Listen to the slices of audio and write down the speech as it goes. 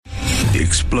The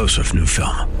explosive new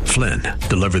film, Flynn,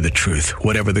 deliver the truth,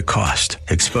 whatever the cost,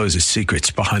 exposes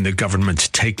secrets behind the government's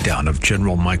takedown of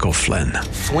General Michael Flynn.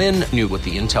 Flynn knew what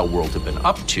the intel world had been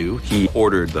up to. He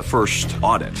ordered the first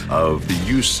audit of the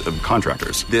use of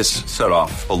contractors. This set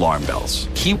off alarm bells.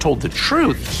 He told the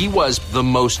truth. He was the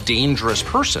most dangerous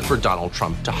person for Donald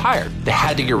Trump to hire. They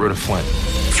had to get rid of Flynn.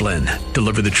 Flynn,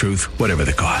 deliver the truth, whatever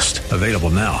the cost. Available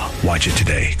now. Watch it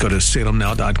today. Go to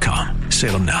salemnow.com.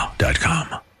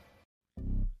 salemnow.com.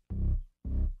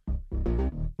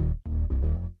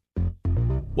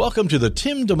 Welcome to the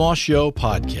Tim DeMoss Show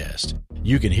podcast.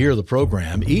 You can hear the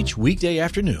program each weekday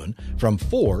afternoon from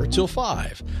 4 till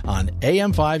 5 on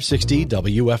AM 560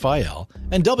 WFIL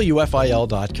and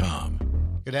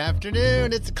WFIL.com. Good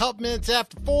afternoon. It's a couple minutes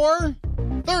after 4,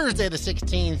 Thursday the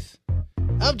 16th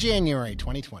of January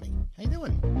 2020. How you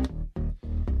doing?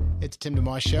 It's Tim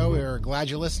DeMoss Show. We're glad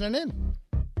you're listening in.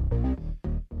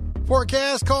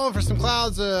 Forecast calling for some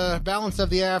clouds, balance of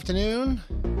the afternoon.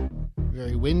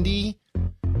 Very windy.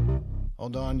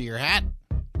 Hold on to your hat,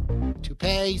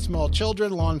 toupee, small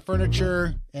children, lawn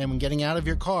furniture, and when getting out of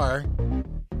your car,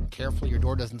 careful your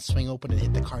door doesn't swing open and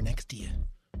hit the car next to you.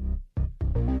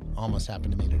 Almost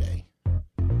happened to me today.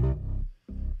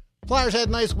 Flyers had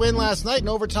a nice win last night in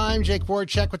overtime. Jake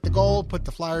Voracek with the goal, put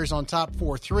the Flyers on top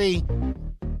 4-3.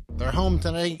 They're home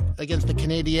tonight against the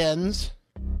Canadiens.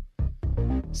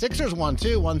 Sixers won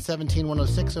too,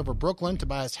 117-106 over Brooklyn.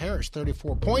 Tobias Harris,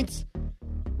 34 points.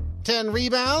 10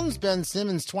 rebounds. Ben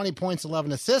Simmons, 20 points,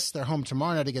 11 assists. They're home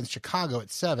tomorrow night against Chicago at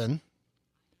 7.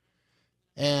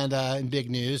 And in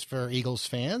big news for Eagles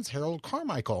fans, Harold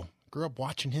Carmichael. Grew up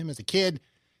watching him as a kid.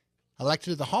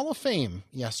 Elected to the Hall of Fame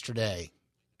yesterday.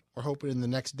 We're hoping in the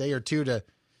next day or two to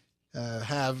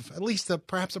have at least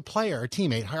perhaps a player, a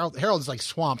teammate. Harold's like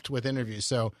swamped with interviews,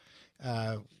 so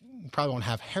probably won't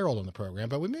have Harold on the program,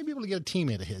 but we may be able to get a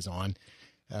teammate of his on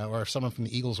or someone from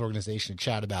the Eagles organization to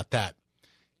chat about that.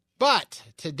 But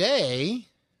today,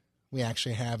 we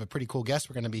actually have a pretty cool guest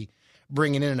we're going to be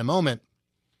bringing in a moment.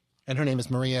 And her name is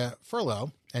Maria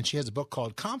Furlow, and she has a book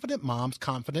called Confident Moms,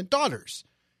 Confident Daughters,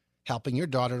 helping your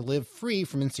daughter live free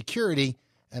from insecurity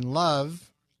and love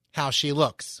how she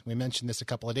looks. We mentioned this a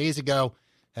couple of days ago.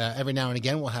 Every now and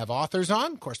again, we'll have authors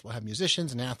on. Of course, we'll have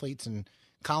musicians and athletes and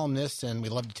columnists, and we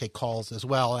love to take calls as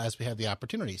well as we have the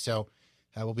opportunity. So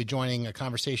we'll be joining a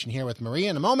conversation here with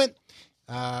Maria in a moment.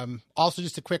 Also,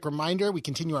 just a quick reminder, we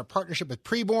continue our partnership with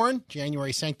Preborn,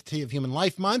 January Sanctity of Human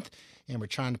Life Month, and we're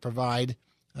trying to provide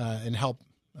and help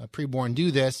Preborn do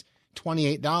this,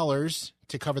 $28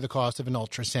 to cover the cost of an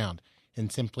ultrasound. And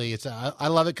simply, I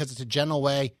love it because it's a gentle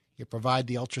way. You provide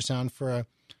the ultrasound for a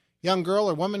young girl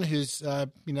or woman who's,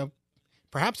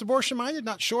 perhaps abortion-minded,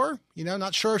 not sure.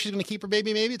 Not sure if she's going to keep her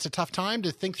baby maybe. It's a tough time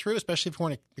to think through, especially if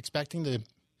we're expecting to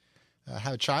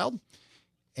have a child.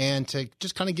 And to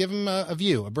just kind of give them a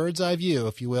view, a bird's eye view,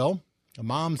 if you will, a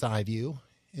mom's eye view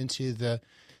into the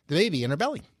baby in her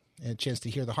belly, and a chance to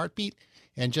hear the heartbeat.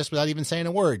 And just without even saying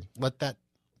a word, let that,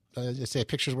 say a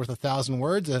picture's worth 1,000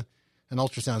 words, an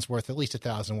ultrasound's worth at least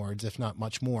 1,000 words, if not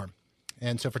much more.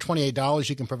 And so for $28,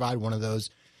 you can provide one of those.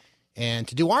 And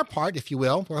to do our part, if you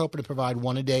will, we're hoping to provide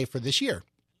one a day for this year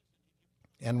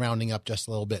and rounding up just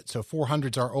a little bit. So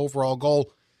 400 is our overall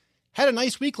goal. Had a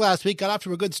nice week last week, got off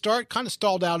to a good start, kind of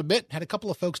stalled out a bit. Had a couple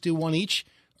of folks do one each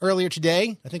earlier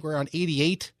today. I think we're on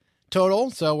 88 total,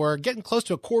 so we're getting close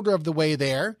to a quarter of the way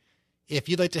there. If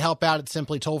you'd like to help out, it's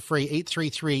simply toll-free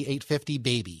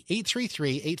 833-850-BABY.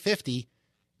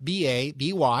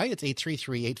 833-850-BABY. It's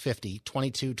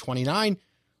 833-850-2229.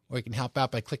 Or you can help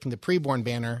out by clicking the Preborn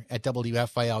banner at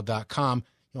WFIL.com.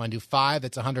 You want to do 5,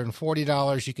 that's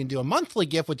 $140. You can do a monthly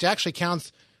gift, which actually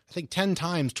counts, I think, 10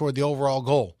 times toward the overall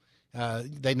goal.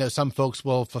 They know some folks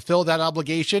will fulfill that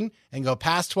obligation and go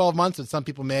past 12 months, but some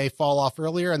people may fall off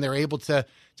earlier, and they're able to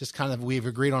just kind of, we've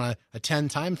agreed on a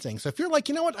 10-time thing. So if you're like,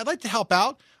 you know what, I'd like to help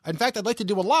out. In fact, I'd like to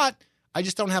do a lot. I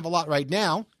just don't have a lot right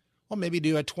now. Well, maybe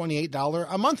do a $28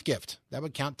 a month gift. That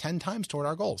would count 10 times toward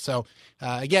our goal. So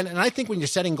again, and I think when you're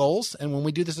setting goals, and when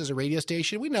we do this as a radio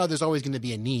station, we know there's always going to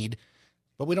be a need,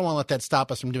 but we don't want to let that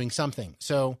stop us from doing something.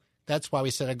 So that's why we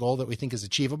set a goal that we think is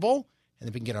achievable, and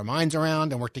that we can get our minds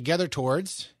around and work together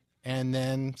towards, and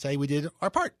then say we did our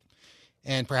part.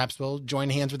 And perhaps we'll join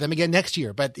hands with them again next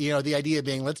year. But, the idea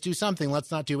being, let's do something.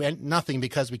 Let's not do nothing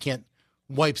because we can't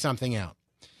wipe something out.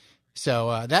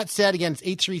 So that said, again, it's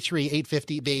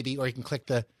 833-850-BABY, or you can click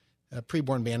the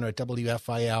Preborn banner at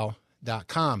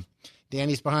WFIL.com.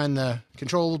 Danny's behind the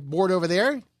control board over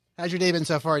there. How's your day been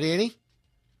so far, Danny?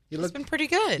 It's been pretty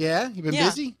good. Yeah? You've been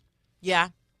busy? Yeah.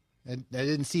 I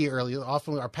didn't see you earlier.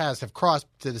 Often our paths have crossed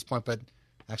to this point, but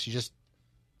actually just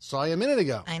Saw you a minute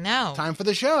ago. I know. Time for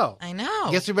the show. I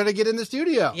know. Guess we better get in the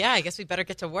studio. Yeah, I guess we better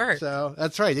get to work. So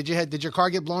that's right. Did your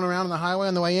car get blown around on the highway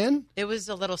on the way in? It was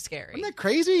a little scary. Isn't that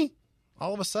crazy?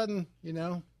 All of a sudden,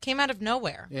 Came out of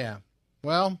nowhere. Yeah.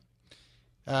 Well,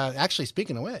 actually,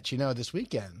 speaking of which, this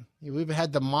weekend, we've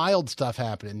had the mild stuff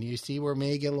happening. Do you see where we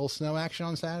may get a little snow action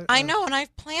on Saturday? I know, and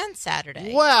I've planned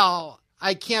Saturday. Well,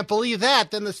 I can't believe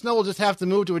that. Then the snow will just have to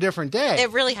move to a different day.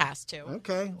 It really has to.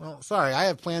 Okay. Well, sorry. I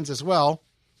have plans as well.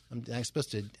 I'm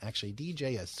supposed to actually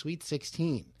DJ a Sweet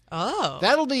 16. Oh.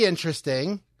 That'll be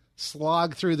interesting.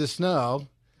 Slog through the snow.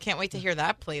 Can't wait to hear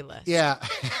that playlist. Yeah.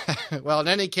 Well, in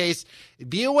any case,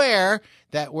 be aware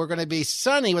that we're going to be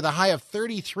sunny with a high of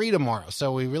 33 tomorrow.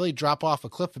 So we really drop off a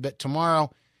cliff a bit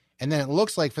tomorrow. And then it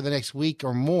looks like for the next week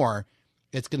or more,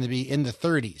 it's going to be in the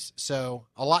 30s. So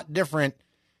a lot different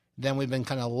than we've been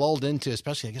kind of lulled into,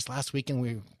 especially, I guess, last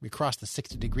weekend we crossed the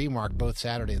 60-degree mark both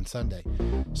Saturday and Sunday.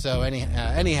 So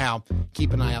anyhow,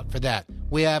 keep an eye out for that.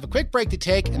 We have a quick break to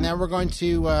take, and then we're going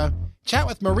to chat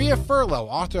with Maria Furlow,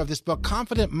 author of this book,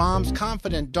 Confident Moms,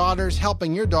 Confident Daughters,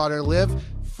 Helping Your Daughter Live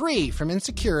Free from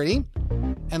Insecurity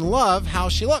and Love How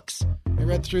She Looks. I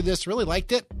read through this, really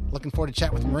liked it. Looking forward to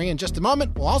chat with Maria in just a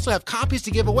moment. We'll also have copies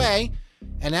to give away.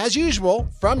 And as usual,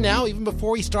 from now, even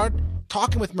before we start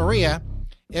talking with Maria,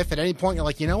 if at any point you're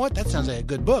like, you know what, that sounds like a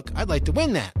good book, I'd like to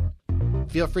win that.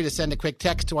 Feel free to send a quick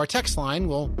text to our text line.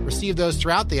 We'll receive those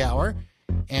throughout the hour,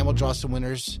 and we'll draw some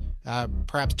winners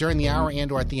perhaps during the hour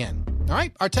and or at the end. All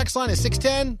right, our text line is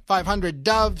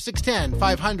 610-500-DOVE,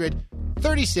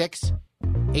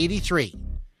 610-500-3683.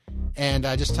 And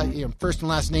just tell you first and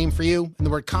last name for you and the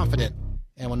word confident,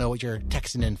 and we'll know what you're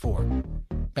texting in for.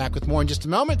 Back with more in just a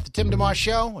moment. The Tim DeMoss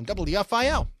Show on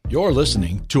WFIL. You're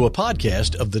listening to a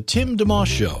podcast of The Tim DeMoss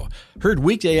Show, heard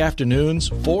weekday afternoons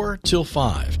 4 till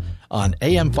 5 on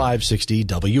AM 560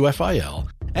 WFIL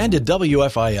and at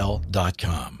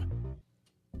WFIL.com.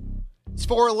 It's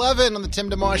 4:11 on the Tim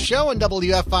DeMoss Show on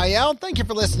WFIL. Thank you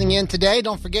for listening in today.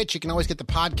 Don't forget, you can always get the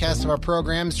podcast of our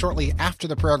programs shortly after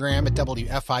the program at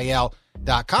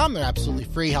WFIL.com. They're absolutely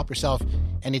free. Help yourself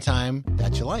anytime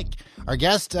that you like. Our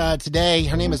guest today,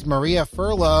 her name is Maria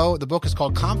Furlow. The book is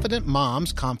called Confident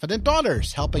Moms, Confident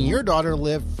Daughters, Helping Your Daughter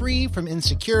Live Free from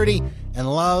Insecurity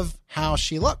and Love How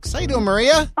She Looks. How you doing,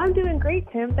 Maria? I'm doing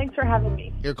great, Tim. Thanks for having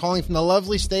me. You're calling from the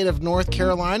lovely state of North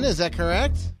Carolina. Is that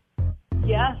correct?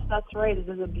 Yes, that's right. It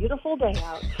is a beautiful day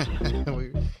out.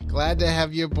 We're glad to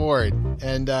have you aboard,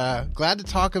 and glad to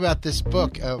talk about this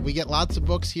book. We get lots of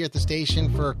books here at the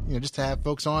station for just to have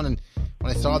folks on. And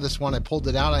when I saw this one, I pulled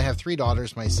it out. I have 3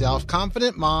 daughters myself.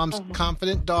 Confident Moms,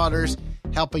 Confident Daughters,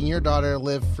 Helping Your Daughter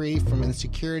Live Free from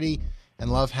Insecurity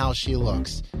and Love How She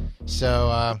Looks.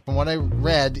 So from what I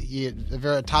read,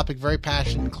 a topic very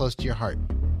passionate and close to your heart.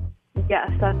 Yes,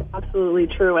 that's absolutely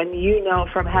true. And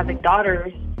from having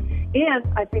daughters, and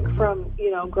I think from,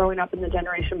 growing up in the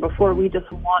generation before, we just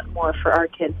want more for our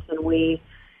kids than we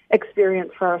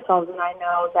experience for ourselves. And I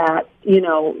know that,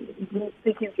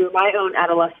 thinking through my own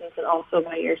adolescence and also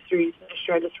my years through youth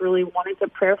ministry, I just really wanted to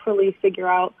prayerfully figure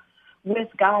out with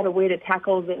God a way to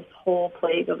tackle this whole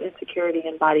plague of insecurity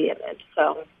and body image.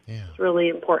 So It's a really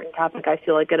important topic. I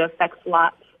feel like it affects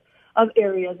lots of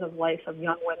areas of life of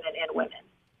young women and women.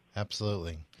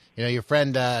 Absolutely. Your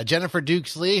friend Jennifer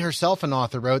Dukes-Lee, herself an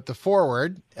author, wrote the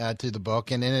foreword to the book,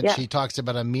 and in it she talks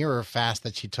about a mirror fast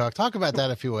that she took. Talk about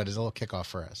that, if you would, as a little kickoff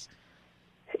for us.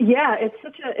 Yeah, it's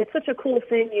such a cool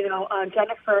thing.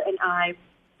 Jennifer and I,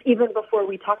 even before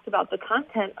we talked about the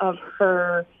content of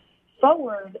her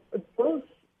foreword, both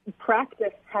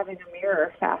practiced having a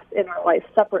mirror fast in our life,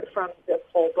 separate from this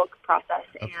whole book process.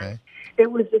 Okay. And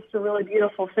it was just a really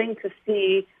beautiful thing to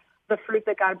see the fruit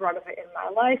that God brought of it in my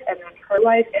life and in her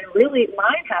life. And really,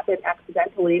 mine happened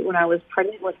accidentally when I was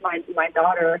pregnant with my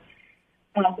daughter.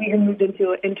 We had moved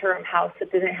into an interim house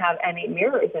that didn't have any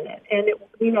mirrors in it. And,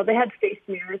 they had face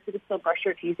mirrors, so you could still brush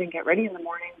your teeth and get ready in the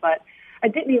morning. But I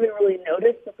didn't even really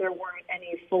notice that there weren't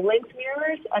any full-length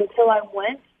mirrors until I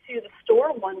went to the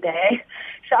store one day,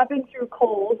 shopping through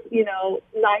Kohl's, 9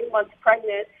 months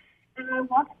pregnant. And I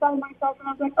walked by myself and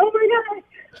I was like, oh my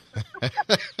God.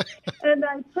 And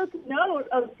I took note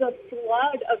of the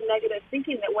flood of negative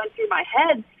thinking that went through my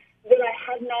head that I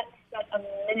had not spent a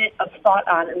minute of thought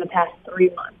on in the past 3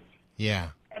 months.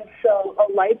 Yeah. And so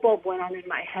a light bulb went on in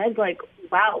my head like,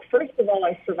 wow, first of all,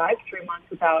 I survived 3 months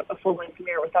without a full-length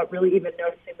mirror, without really even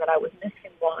noticing that I was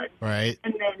missing one. Right.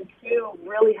 And then, 2,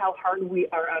 really how hard we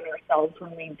are on ourselves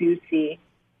when we do see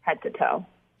head to toe.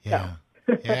 Yeah.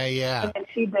 So. Yeah. And then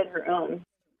she did her own.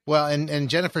 Well, in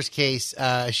Jennifer's case,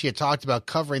 she had talked about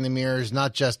covering the mirrors,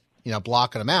 not just,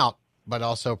 blocking them out, but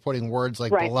also putting words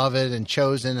like Right. beloved and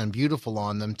chosen and beautiful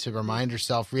on them to remind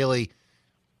herself really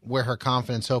where her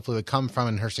confidence hopefully would come from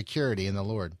and her security in the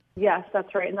Lord. Yes,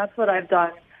 that's right. And that's what I've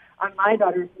done on my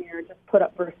daughter's mirror, just put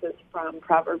up verses from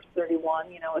Proverbs 31,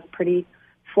 with pretty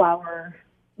flower,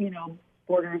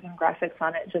 borders and graphics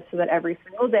on it, just so that every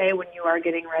single day when you are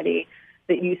getting ready,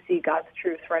 that you see God's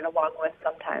truth right along with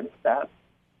sometimes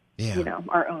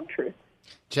our own truth.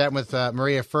 Chatting with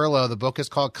Maria Furlow. The book is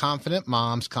called Confident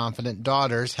Moms, Confident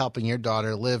Daughters, helping your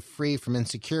daughter live free from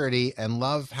insecurity and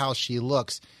love how she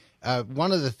looks.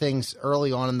 One of the things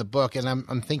early on in the book, and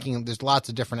I'm thinking there's lots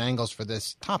of different angles for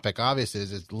this topic. Obviously,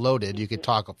 it's loaded. You could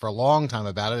talk for a long time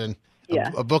about it, and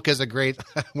a book is a great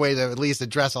way to at least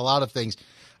address a lot of things.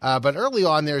 But early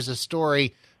on, there's a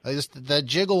story, just the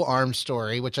jiggle arm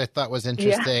story, which I thought was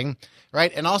interesting,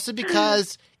 right? And also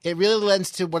because it really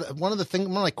lends to one of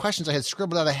my questions I had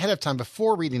scribbled out ahead of time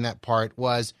before reading that part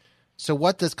was, so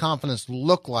what does confidence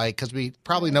look like? Because we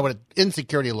probably know what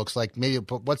insecurity looks like. Maybe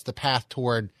what's the path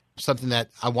toward something that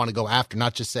I want to go after,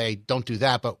 not just say, don't do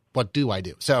that, but what do I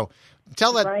do? So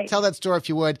tell that story if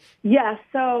you would. Yeah,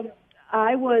 so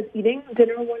I was eating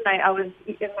dinner one night. I was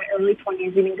in my early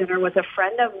 20s eating dinner with a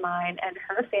friend of mine and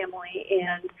her family,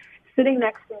 and sitting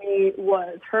next to me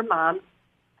was her mom,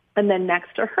 and then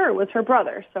next to her was her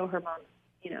brother. So her mom's,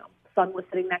 son was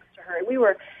sitting next to her. And it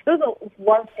was a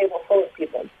large table full of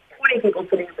people, 20 people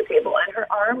sitting at the table, and her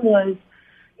arm was,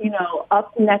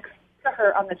 up next to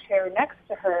her on the chair next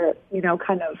to her,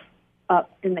 kind of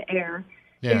up in the air.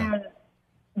 Yeah.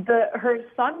 And her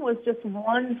son was just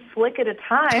one flick at a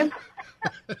time,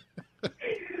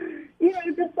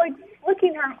 just like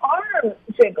flicking her arm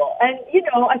jiggle. And,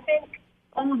 I think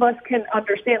all of us can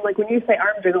understand, like when you say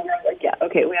arm jiggle, we're like, yeah,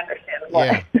 okay, we understand what.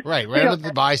 Yeah, right under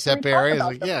the bicep area.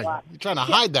 Like, you're trying to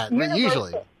hide that,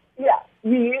 usually. Yeah,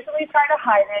 you usually try to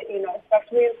hide it,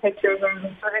 especially in pictures or in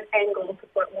a certain angle to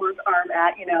put one's arm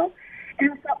at,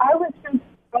 And so I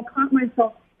caught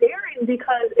myself staring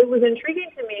because it was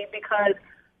intriguing to me, because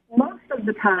most of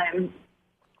the time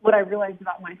what I realized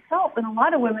about myself and a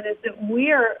lot of women is that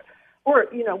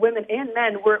women and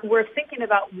men, we're thinking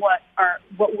about what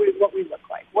we look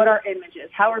like, what our image is,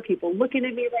 how are people looking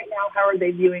at me right now, how are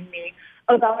they viewing me,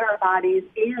 about our bodies,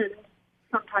 and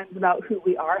sometimes about who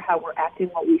we are, how we're acting,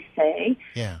 what we say.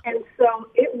 Yeah. And so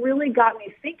it really got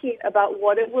me thinking about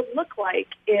what it would look like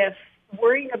if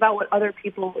worrying about what other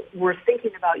people were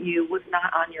thinking about you was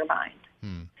not on your mind.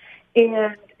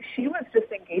 And she was just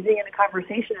engaging in a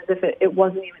conversation as if it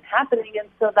wasn't even happening. And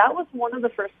so that was one of the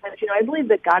first times, I believe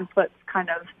that God puts kind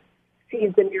of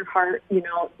seeds in your heart,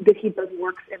 that he does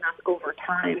works in us over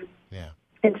time. Yeah.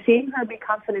 And seeing her be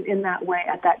confident in that way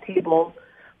at that table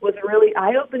was really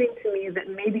eye-opening to me, that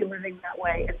maybe living that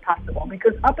way is possible.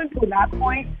 Because up until that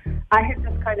point, I had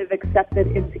just kind of accepted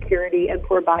insecurity and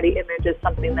poor body image as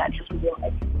something that just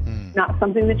was, not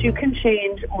something that you can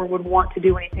change or would want to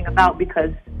do anything about,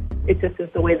 because it just is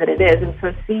the way that it is. And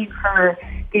so seeing her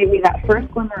gave me that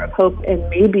first glimmer of hope, and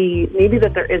maybe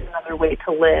that there is another way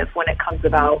to live when it comes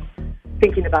about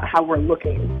thinking about how we're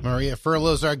looking. Maria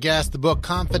Furlow's our guest. The book,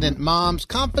 Confident Moms,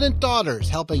 Confident Daughters,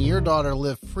 helping your daughter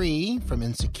live free from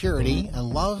insecurity and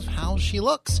love how she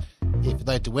looks. If you'd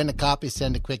like to win a copy,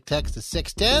 send a quick text to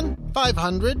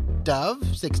 610-500-DOVE,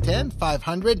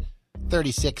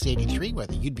 610-500-3683,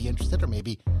 whether you'd be interested or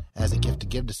maybe as a gift to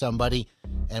give to somebody,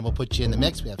 and we'll put you in the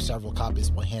mix. We have several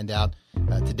copies we'll hand out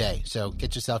today. So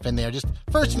get yourself in there. Just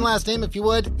first and last name, if you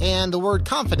would, and the word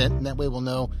confident, and that way we'll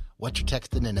know what you're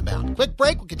texting in about. Quick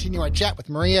break. We'll continue our chat with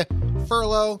Maria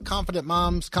Furlow, Confident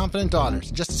Moms, Confident Daughters.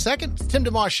 In just a second, it's Tim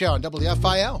DeMoss Show on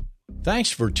WFIL. Thanks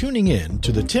for tuning in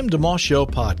to the Tim DeMoss Show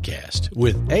podcast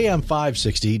with AM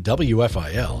 560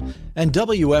 WFIL and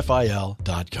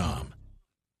WFIL.com.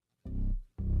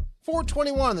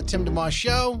 421 on the Tim DeMoss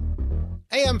Show,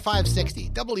 AM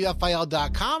 560,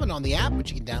 WFIL.com, and on the app,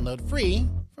 which you can download free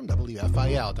from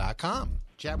WFIL.com.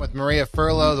 Chat with Maria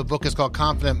Furlow. The book is called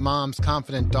Confident Moms,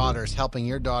 Confident Daughters, helping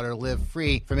your daughter live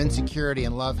free from insecurity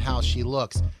and love how she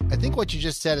looks. I think what you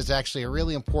just said is actually a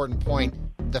really important point.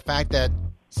 The fact that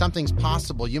something's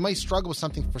possible. You may struggle with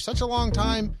something for such a long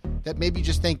time that maybe you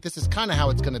just think this is kind of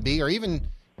how it's going to be, or even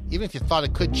if you thought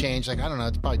it could change, like, I don't know,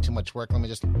 it's probably too much work. Let me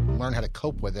just learn how to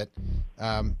cope with it.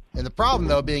 And the problem,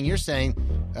 though, being you're saying,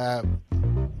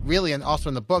 really, and also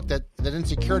in the book, that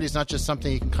insecurity is not just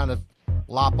something you can kind of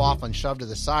lop off and shove to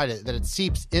the side, that it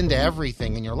seeps into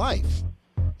everything in your life,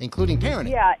 including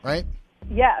parenting, right?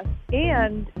 Yes.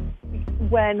 And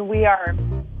when we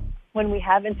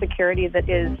have insecurity that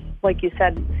is, like you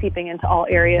said, seeping into all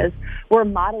areas, we're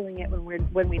modeling it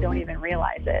when we don't even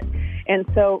realize it. And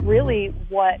so really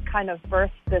what kind of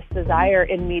birthed this desire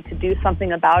in me to do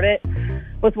something about it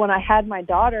was when I had my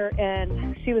daughter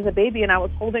and she was a baby and I was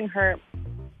holding her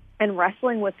and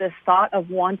wrestling with this thought of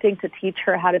wanting to teach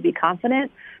her how to be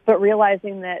confident, but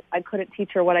realizing that I couldn't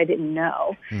teach her what I didn't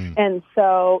know. And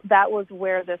so that was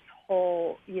where this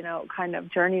whole, kind of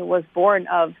journey was born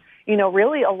of,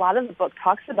 really a lot of the book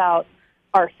talks about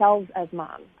ourselves as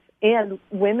moms and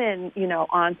women,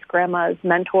 aunts, grandmas,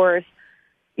 mentors.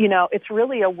 It's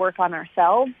really a work on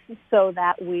ourselves so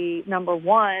that we, number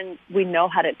one, we know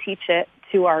how to teach it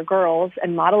to our girls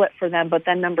and model it for them. But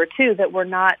then number two, that we're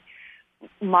not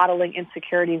modeling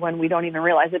insecurity when we don't even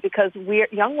realize it, because we're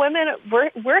young women,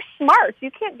 we're smart.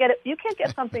 You can't get it. You can't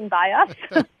get something by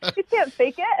us. You can't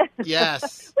fake it.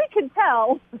 Yes. We can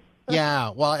tell.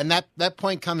 Yeah, well, and that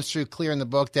point comes through clear in the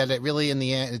book that it really, in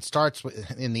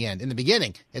the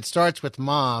beginning, it starts with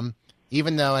mom,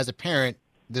 even though as a parent,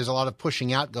 there's a lot of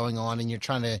pushing out going on and you're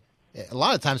trying to, a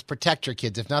lot of times, protect your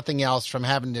kids, if nothing else, from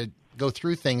having to go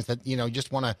through things that,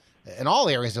 just want to, in all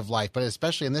areas of life, but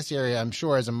especially in this area, I'm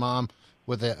sure as a mom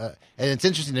with and it's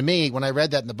interesting to me when I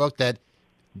read that in the book that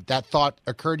thought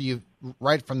occurred to you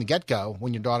right from the get-go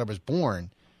when your daughter was born.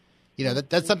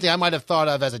 That's something I might have thought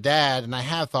of as a dad, and I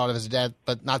have thought of as a dad,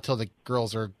 but not till the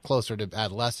girls are closer to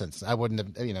adolescence. I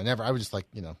wouldn't have, never. I was just like,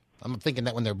 I'm thinking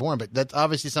that when they're born, but that's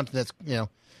obviously something that's,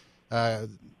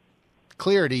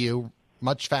 clear to you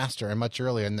much faster and much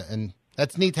earlier, and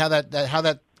that's neat how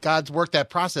that God's worked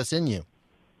that process in you.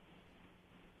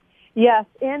 Yes,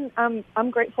 and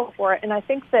I'm grateful for it, and I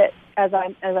think that as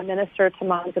I minister to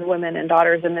moms and women and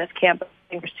daughters in this camp, I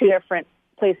think there's two different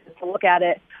places to look at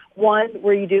it. One,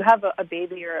 where you do have a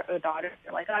baby or a daughter,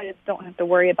 you're like, I just don't have to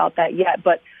worry about that yet.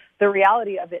 But the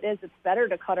reality of it is it's better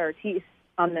to cut our teeth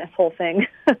on this whole thing,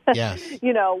 yes.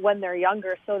 When they're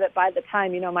younger, so that by the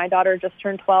time, my daughter just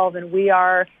turned 12 and we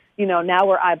are, now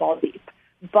we're eyeball deep.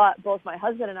 But both my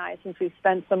husband and I, since we've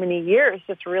spent so many years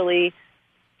just really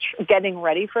getting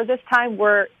ready for this time,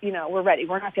 we're ready.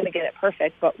 We're not going to get it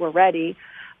perfect, but we're ready.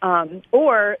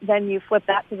 Or then you flip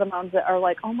that to the moms that are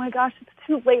like, oh my gosh, it's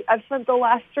too late. I've spent the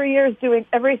last 3 years doing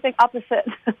everything opposite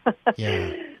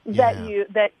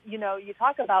that you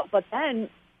talk about. But then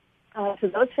to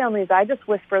those families, I just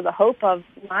whisper the hope of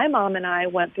my mom and I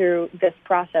went through this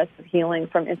process of healing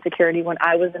from insecurity when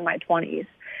I was in my 20s.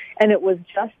 And it was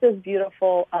just as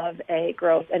beautiful of a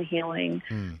growth and healing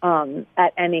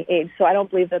at any age. So I don't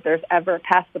believe that there's ever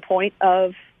past the point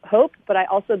of hope, but I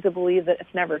also do believe that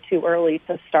it's never too early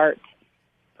to start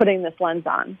putting this lens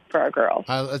on for our girls.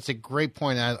 That's a great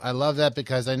point. I love that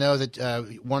because I know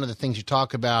that one of the things you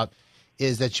talk about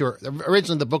is that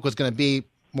originally the book was going to be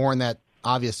more in that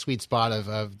obvious sweet spot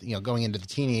of going into the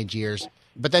teenage years,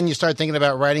 but then you start thinking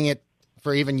about writing it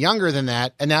for even younger than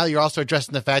that, and now you're also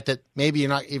addressing the fact that maybe you're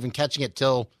not even catching it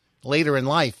till later in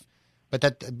life, but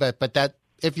that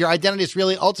if your identity is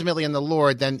really ultimately in the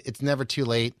Lord, then it's never too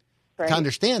late to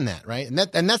understand that, right? And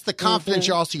that's the confidence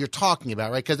you're talking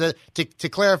about, right? Because to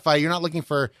clarify, you're not looking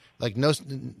for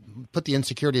put the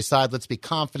insecurity aside. Let's be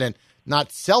confident,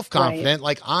 not self-confident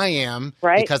like I am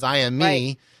because I am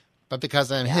me, but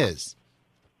because I'm His.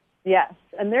 Yes,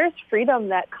 and there's freedom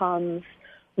that comes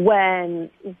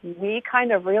when we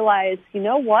kind of realize, you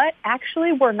know what,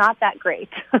 actually we're not that great.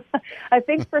 I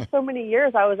think for so many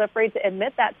years I was afraid to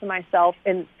admit that to myself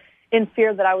in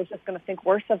fear that I was just going to think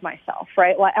worse of myself,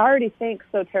 right? Well, I already think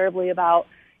so terribly about,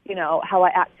 how I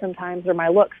act sometimes or my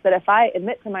looks that if I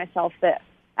admit to myself that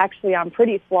actually I'm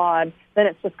pretty flawed, then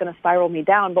it's just going to spiral me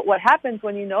down. But what happens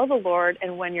when you know the Lord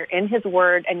and when you're in His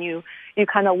Word and you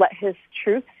kind of let His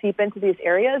truth seep into these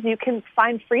areas, you can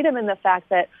find freedom in the fact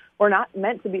that we're not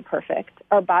meant to be perfect.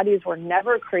 Our bodies were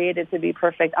never created to be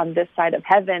perfect on this side of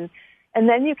heaven. And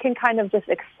then you can kind of just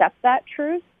accept that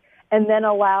truth and then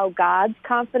allow God's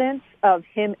confidence of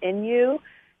Him in you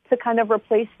to kind of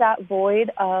replace that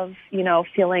void of,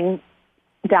 feeling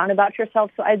down about yourself.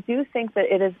 So I do think that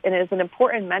it is an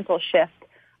important mental shift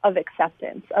of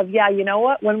acceptance of, you know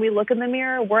what, when we look in the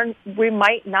mirror, we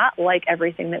might not like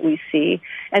everything that we see.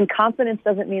 And confidence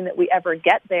doesn't mean that we ever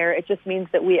get there. It just means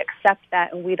that we accept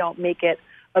that and we don't make it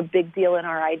a big deal in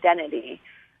our identity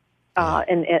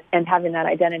and having that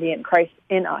identity in Christ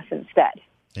in us instead.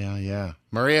 Yeah.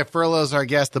 Maria Furlow is our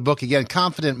guest. The book, again,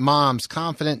 Confident Moms,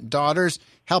 Confident Daughters,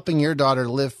 helping your daughter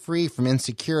live free from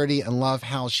insecurity and love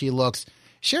how she looks.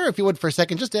 Share, if you would, for a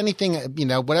second, just anything,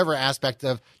 whatever aspect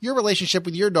of your relationship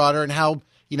with your daughter and how,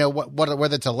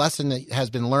 whether it's a lesson that has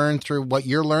been learned through what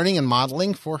you're learning and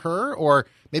modeling for her, or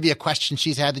maybe a question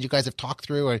she's had that you guys have talked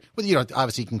through, or,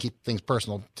 obviously you can keep things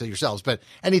personal to yourselves, but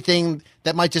anything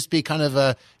that might just be kind of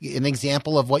an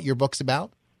example of what your book's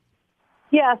about?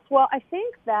 Yes, well, I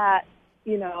think that,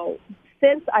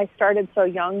 since I started so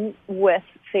young with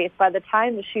Faith, by the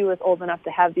time that she was old enough to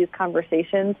have these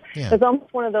conversations, it was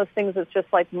almost one of those things that's just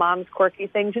like mom's quirky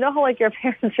things. You know how like your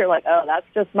parents are like, oh, that's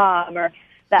just mom or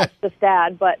that's just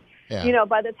dad. But,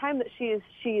 by the time that she's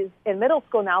in middle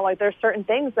school now, like there's certain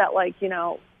things that like, she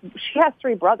has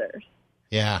 3 brothers.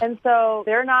 Yeah. And so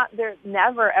they're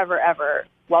never, ever, ever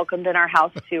welcomed in our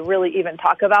house to really even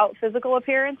talk about physical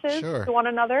appearances to one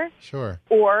another. Sure.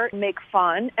 Or make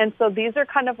fun. And so these are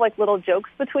kind of like little jokes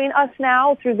between us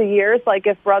now through the years. Like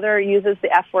if brother uses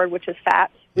the F word, which is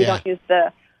fat, we don't use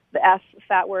the F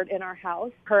fat word in our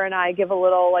house. Her and I give a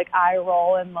little like eye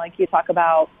roll and like you talk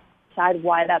about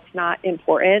why that's not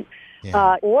important.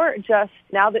 Yeah. Or just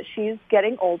now that she's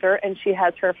getting older and she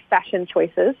has her fashion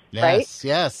choices, right?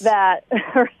 Yes. That,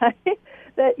 right?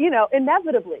 That,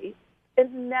 inevitably,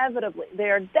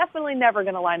 they are definitely never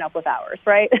going to line up with ours,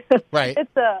 right? Right. It's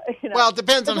well, it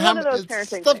depends on how stuff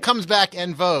things. Comes back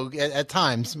en vogue at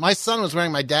times. My son was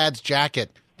wearing my dad's jacket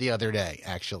the other day,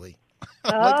 actually.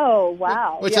 Oh,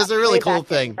 wow. Which is a really cool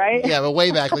thing. Right? Yeah, but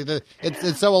way back. Like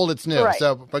it's so old it's new. Right.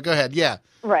 So, but go ahead. Yeah.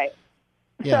 Right.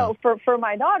 Yeah. So for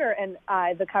my daughter and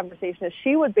I, the conversation is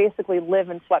she would basically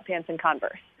live in sweatpants and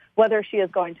Converse, whether she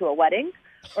is going to a wedding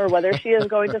or whether she is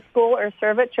going to school or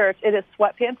serve at church. It is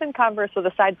sweatpants and Converse with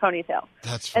a side ponytail.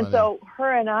 That's funny. And so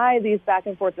her and I, these back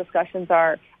and forth discussions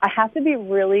I have to be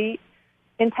really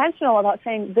intentional about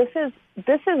saying this is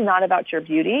not about your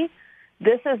beauty.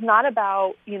 This is not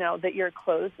about, that your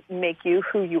clothes make you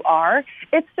who you are.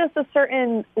 It's just a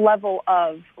certain level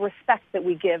of respect that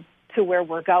we give to where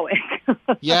we're going.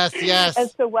 Yes.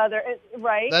 As to whether,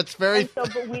 right? That's very... And so,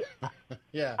 but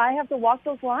yeah. I have to walk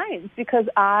those lines because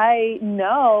I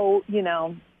know,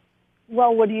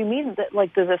 well, what do you mean? That,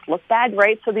 like, does this look bad,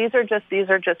 right? So these are just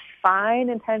fine,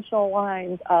 intentional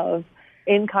lines of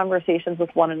in conversations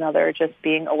with one another, just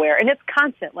being aware. And it's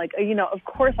constant. Like, of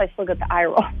course I still get the eye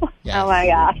roll. Yes. Oh my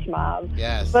gosh, Mom.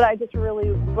 Yes. But I just really,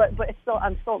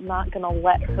 I'm still not going to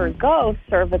let her go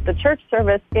serve at the church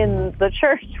service in the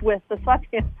church with the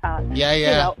sweatpants on.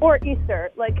 Yeah. Or Easter.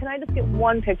 Like, can I just get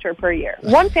one picture per year?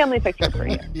 One family picture per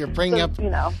year. You're bringing up,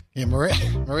 Yeah,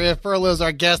 Maria Furlow is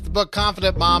our guest. The book,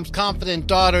 Confident Moms, Confident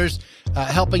Daughters,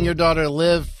 helping your daughter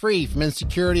live free from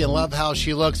insecurity and love how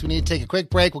she looks. We need to take a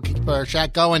quick break. We'll keep our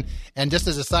chat going. And just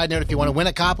as a side note, if you want to win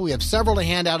a copy, we have several to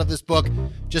hand out of this book.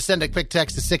 Just send a quick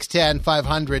text to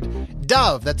 610-500.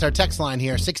 Dove, that's our text line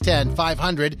here,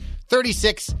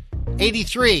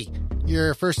 610-500-3683.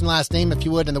 Your first and last name, if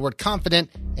you would, and the word confident.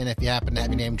 And if you happen to have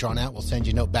your name drawn out, we'll send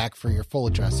you a note back for your full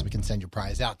address so we can send your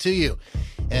prize out to you.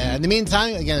 In the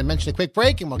meantime, again, I mentioned a quick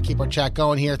break, and we'll keep our chat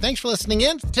going here. Thanks for listening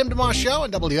in. It's the Tim DeMoss Show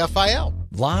on WFIL.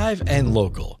 Live and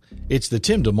local. It's the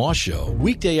Tim DeMoss Show,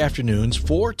 weekday afternoons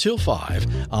 4 till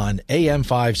 5 on AM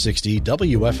 560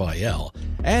 WFIL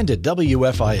and at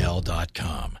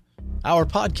WFIL.com. Our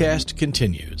podcast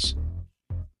continues.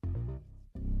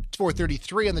 It's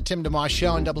 4:33 on the Tim DeMoss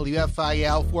Show on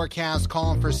WFIL. Forecast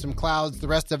calling for some clouds the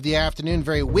rest of the afternoon.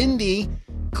 Very windy.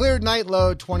 Cleared night,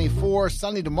 low 24.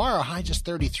 Sunny tomorrow, high just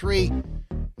 33.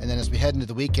 And then as we head into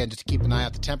the weekend, just to keep an eye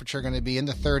out, the temperature going to be in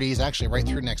the 30s, actually right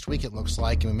through next week it looks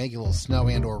like, and we may get a little snow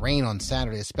and or rain on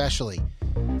Saturday especially.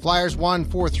 Flyers won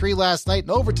 4-3 last night in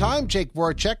overtime. Jake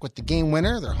Voracek with the game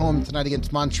winner. They're home tonight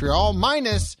against Montreal,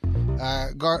 minus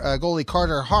goalie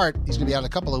Carter Hart. He's going to be out a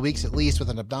couple of weeks at least with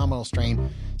an abdominal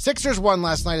strain. Sixers won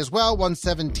last night as well,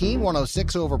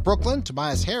 117-106 over Brooklyn.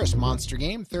 Tobias Harris, monster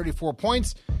game, 34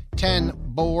 points, 10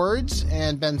 boards,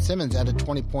 and Ben Simmons added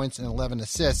 20 points and 11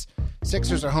 assists.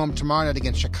 Sixers are home tomorrow night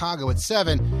against Chicago at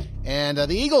 7. And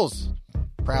the Eagles,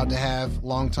 proud to have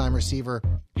longtime receiver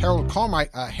Harold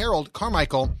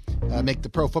Carmichael make the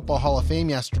Pro Football Hall of Fame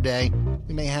yesterday.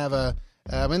 We may have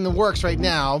in the works right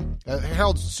now.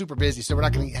 Harold's super busy, so we're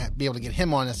not going to be able to get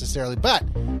him on necessarily. But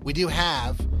we do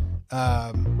have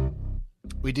a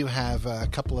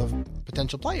couple of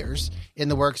potential players in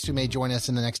the works who may join us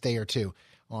in the next day or two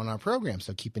on our program.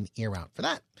 So keep an ear out for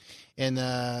that. And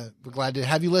we're glad to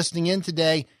have you listening in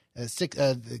today.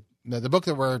 The book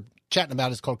that we're chatting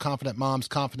about is called Confident Moms,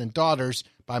 Confident Daughters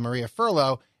by Maria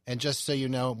Furlow. And just so you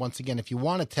know, once again, if you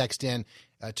want to text in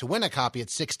to win a copy,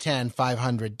 it's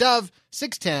 610-500-DOVE,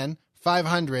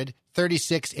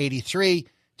 610-500-3683.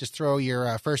 Just throw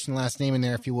your first and last name in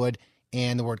there if you would,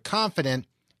 and the word confident,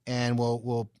 and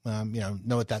we'll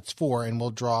know what that's for, and we'll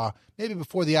draw maybe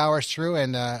before the hour's through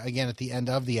and again at the end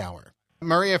of the hour.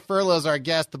 Maria Furlow is our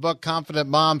guest. The book, Confident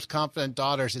Moms, Confident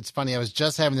Daughters. It's funny. I was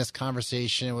just having this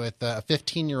conversation with a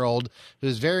 15-year-old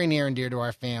who's very near and dear to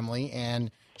our family,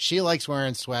 and she likes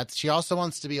wearing sweats. She also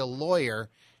wants to be a lawyer,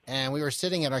 and we were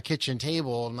sitting at our kitchen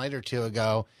table a night or two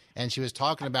ago, and she was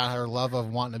talking about her love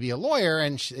of wanting to be a lawyer,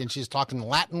 and she's talking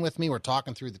Latin with me. We're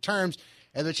talking through the terms.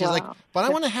 And then she's like, but I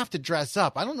want to have to dress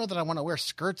up. I don't know that I want to wear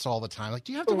skirts all the time. Like,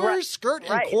 do you have to wear a skirt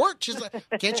in court? She's like,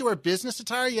 can't you wear business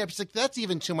attire? Yeah. She's like, that's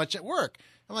even too much at work.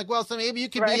 I'm like, well, so maybe you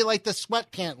could be like the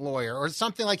sweatpant lawyer or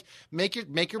something like make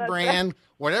your brand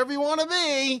whatever you want to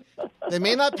be. They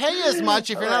may not pay you as much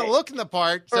if you're not looking the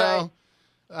part. So,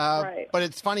 but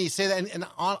it's funny you say that. And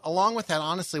along with that,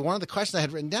 honestly, one of the questions I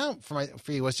had written down for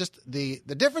you was just the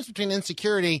difference between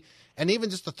insecurity and even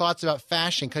just the thoughts about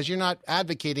fashion, because you're not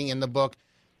advocating in the book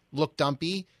look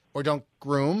dumpy or don't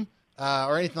groom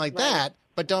or anything like that,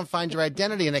 but don't find your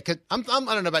identity in it. I don't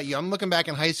know about you. I'm looking back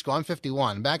in high school. I'm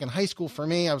 51. Back in high school for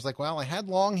me, I was like, well, I had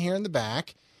long hair in the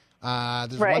back.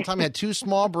 There's one time I had two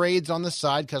small braids on the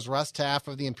side because Russ Taff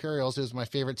of the Imperials, who's my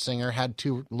favorite singer, had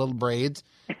two little braids.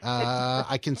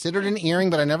 I considered an earring,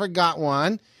 but I never got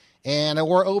one. And I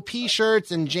wore OP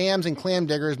shirts and jams and clam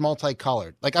diggers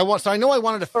multicolored. So I know I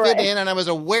wanted to fit in, and I was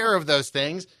aware of those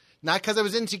things. Not because I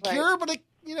was insecure, but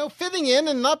fitting in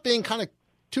and not being kind of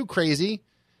too crazy.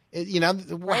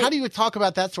 How do you talk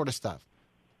about that sort of stuff?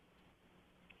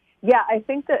 Yeah, I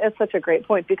think that it's such a great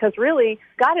point because really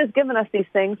God has given us these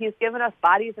things. He's given us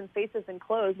bodies and faces and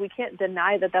clothes. We can't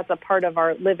deny that that's a part of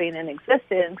our living and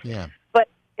existence. Yeah. But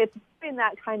it's having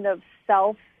that kind of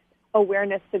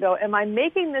self-awareness to go, am I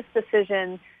making this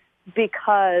decision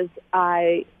because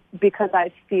I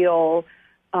feel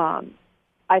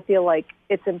like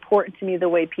it's important to me the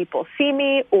way people see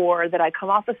me or that I come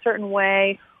off a certain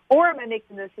way, or am I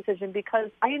making this decision because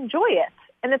I enjoy it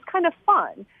and it's kind of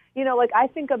fun? I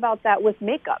think about that with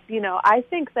makeup. I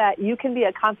think that you can be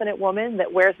a confident woman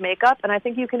that wears makeup, and I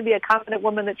think you can be a confident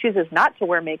woman that chooses not to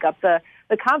wear makeup. The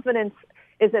confidence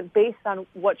isn't based on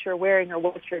what you're wearing or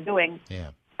what you're doing.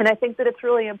 Yeah. And I think that it's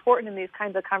really important in these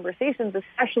kinds of conversations,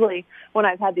 especially when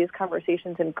I've had these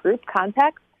conversations in group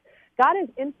context. God is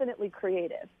infinitely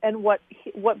creative, and what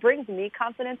brings me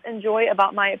confidence and joy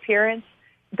about my appearance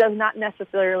does not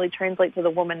necessarily translate to the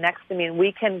woman next to me, and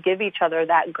we can give each other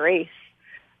that grace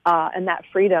and that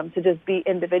freedom to just be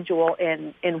individual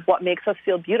in what makes us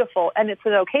feel beautiful. And it's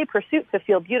an okay pursuit to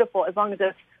feel beautiful as long as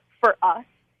it's for us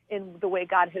in the way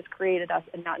God has created us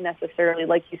and not necessarily,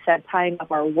 like you said, tying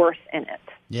up our worth in it.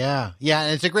 Yeah. Yeah,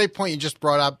 and it's a great point you just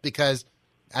brought up because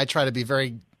I try to be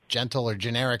very gentle or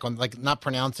generic on not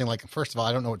pronouncing first of all,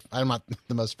 I don't know I'm not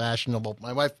the most fashionable.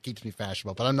 My wife keeps me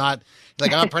fashionable, but I'm not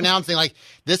pronouncing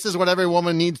this is what every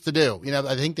woman needs to do.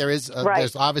 I think there is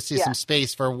there's obviously some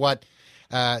space for what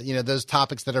those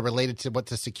topics that are related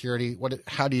to security.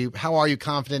 How are you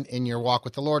confident in your walk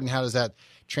with the Lord, and how does that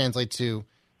translate to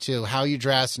how you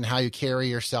dress and how you carry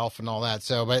yourself and all that.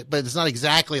 So, but it's not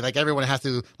exactly like everyone has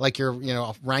to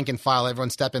your rank and file. Everyone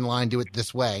step in line, do it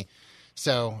this way.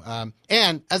 So,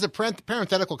 and as a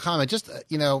parenthetical comment, just,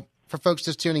 for folks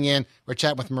just tuning in, we're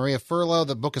chatting with Maria Furlow.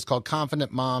 The book is called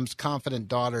Confident Moms, Confident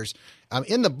Daughters.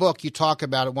 In the book, you talk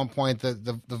about at one point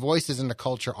the voices in the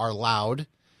culture are loud,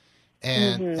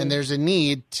 and there's a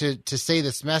need to say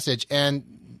this message.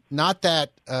 And not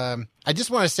that I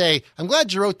just want to say I'm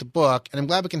glad you wrote the book, and I'm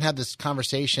glad we can have this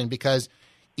conversation because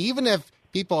even if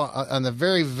people on the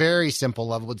very, very simple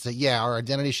level would say, yeah, our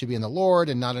identity should be in the Lord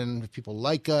and not in if people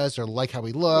like us or like how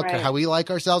we look or how we like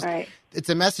ourselves. Right. It's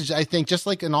a message, I think, just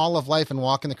like in all of life and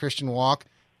walking the Christian walk,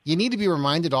 you need to be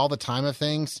reminded all the time of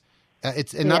things.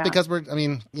 Not because you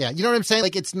know what I'm saying?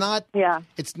 It's not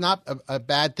a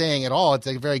bad thing at all. It's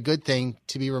a very good thing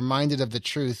to be reminded of the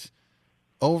truth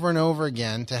over and over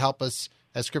again to help us,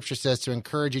 as Scripture says, to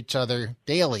encourage each other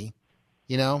daily,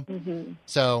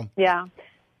 So, yeah.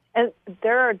 And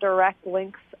there are direct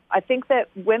links. I think that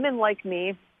women like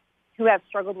me who have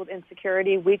struggled with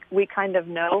insecurity, we kind of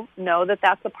know that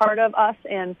that's a part of us.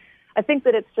 And I think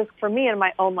that it's just, for me in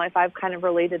my own life, I've kind of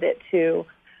related it to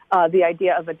the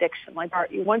idea of addiction. Once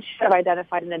you have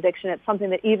identified an addiction, it's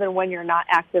something that even when you're not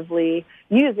actively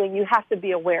using, you have to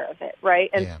be aware of it, right?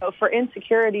 And so for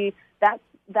insecurity, that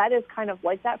is kind of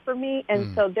like that for me.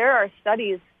 And so there are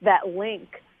studies that link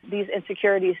these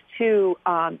insecurities to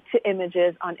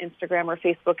images on Instagram or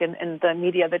Facebook and the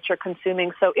media that you're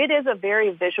consuming. So it is a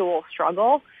very visual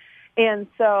struggle. And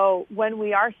so when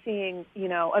we are seeing,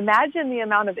 imagine the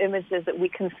amount of images that we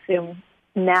consume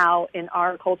now in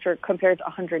our culture compared to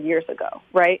 100 years ago,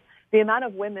 right? The amount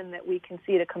of women that we can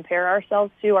see to compare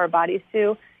ourselves to, our bodies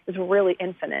to, is really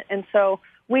infinite. And so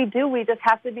we just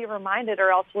have to be reminded,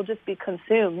 or else we'll just be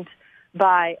consumed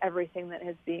by everything that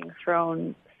is being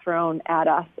thrown at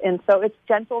us. And so it's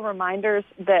gentle reminders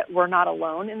that we're not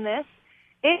alone in this.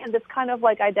 And it's kind of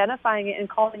like identifying it and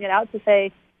calling it out to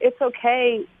say, it's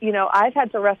okay. You know, I've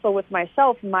had to wrestle with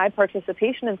myself, my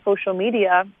participation in social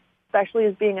media, especially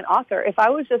as being an author. If I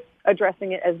was just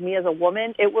addressing it as me as a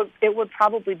woman, it would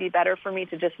probably be better for me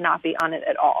to just not be on it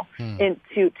at all, and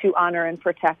to honor and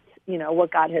protect, you know,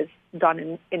 what God has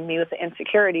done in me with the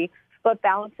insecurity, but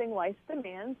balancing life's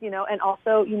demands, you know, and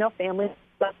also, you know, family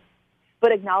stuff,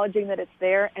 but acknowledging that it's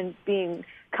there and being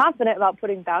confident about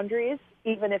putting boundaries,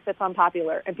 even if it's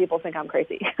unpopular and people think I'm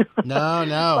crazy.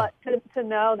 No. But to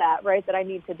know that, right, that I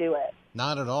need to do it.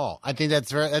 Not at all. I think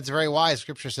that's very wise.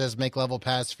 Scripture says, make level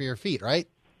paths for your feet, right?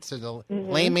 So the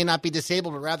lame may not be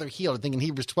disabled, but rather healed. I think in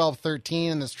Hebrews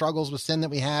 12:13, and the struggles with sin that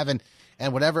we have and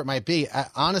whatever it might be.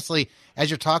 Honestly, as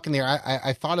you're talking there,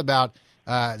 I thought about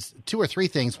two or three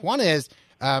things. One is,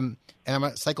 and I'm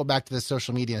going to cycle back to the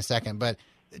social media in a second, but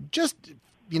just,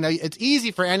 you know, it's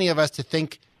easy for any of us to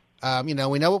think, you know,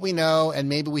 we know what we know, and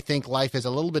maybe we think life is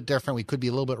a little bit different. We could be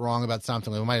a little bit wrong about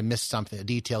something. We might have missed something, a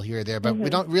detail here or there, but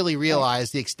we don't really realize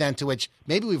the extent to which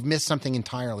maybe we've missed something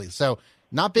entirely. So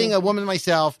not being a woman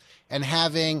myself and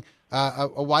having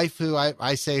a wife who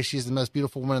I say she's the most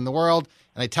beautiful woman in the world,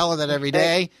 and I tell her that every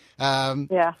day.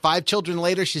 5 children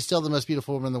later, she's still the most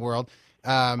beautiful woman in the world.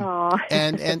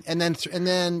 And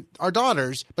then our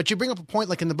daughters. But you bring up a point,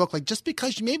 like in the book, like just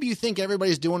because maybe you think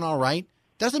everybody's doing all right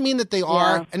doesn't mean that they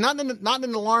are, and not in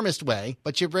an alarmist way.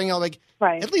 But you bring out like,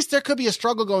 at least there could be a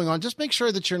struggle going on. Just make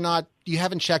sure that you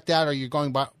haven't checked out, or you're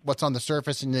going by what's on the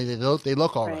surface, and they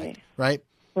look all right.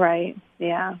 Right.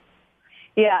 Yeah.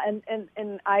 Yeah, and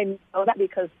I know that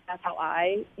because that's how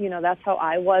I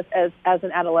was as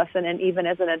an adolescent, and even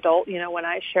as an adult. You know, when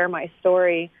I share my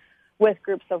story with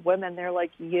groups of women, they're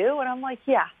like, you? And I'm like,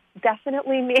 yeah,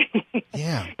 definitely me.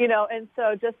 Yeah. You know, and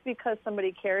so just because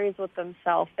somebody carries with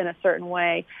themselves in a certain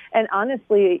way, and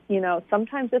honestly, you know,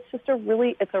 sometimes it's just a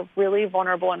really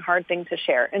vulnerable and hard thing to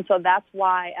share. And so that's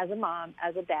why, as a mom,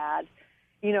 as a dad,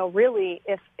 you know, really,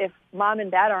 if mom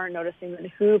and dad aren't noticing,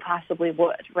 then who possibly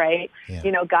would, right? Yeah.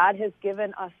 You know, God has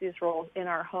given us these roles in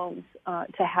our homes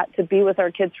to be with our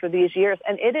kids for these years.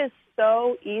 And it is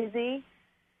so easy,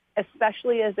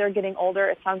 especially as they're getting older.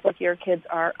 It sounds like your kids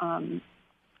are, are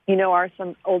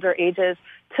some older ages,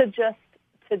 to just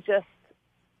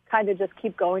kind of just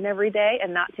keep going every day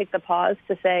and not take the pause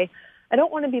to say, I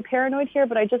don't want to be paranoid here,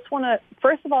 but I just want to,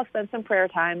 first of all, spend some prayer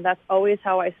time. That's always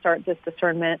how I start this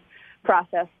discernment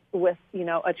process with, you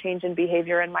know, a change in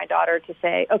behavior in my daughter, to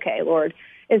say, okay, Lord,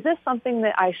 is this something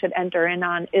that I should enter in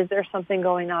on? Is there something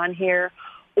going on here?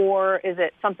 Or is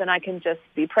it something I can just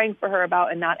be praying for her about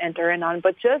and not enter in on?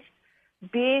 But just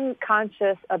being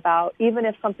conscious about, even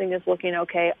if something is looking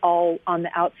okay all on the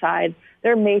outside,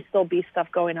 there may still be stuff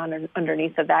going on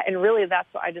underneath of that. And really,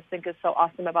 that's what I just think is so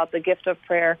awesome about the gift of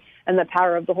prayer and the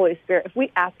power of the Holy Spirit. If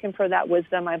we ask him for that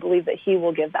wisdom, I believe that he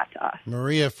will give that to us.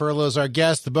 Maria Furlow is our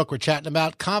guest. The book we're chatting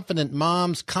about, Confident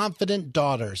Moms, Confident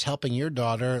Daughters, helping your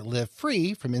daughter live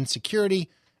free from insecurity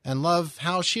and love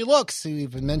how she looks. We've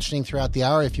been mentioning throughout the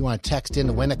hour, if you want to text in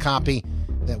to win a copy,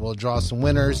 that we'll draw some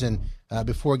winners. And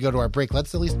before we go to our break,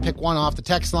 let's at least pick one off the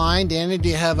text line. Danny, do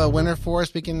you have a winner for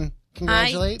us we can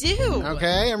congratulate? I do.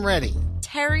 Okay, I'm ready.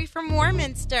 Terry from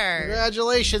Warminster.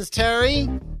 Congratulations, Terry.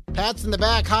 Pats in the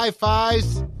back, high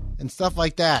fives, and stuff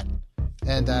like that.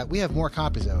 And we have more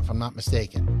copies of it, if I'm not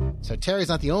mistaken. So Terry's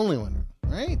not the only winner,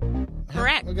 right?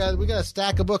 Correct. We got a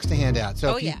stack of books to hand out.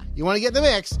 So if you want to get in the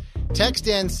mix, text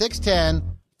in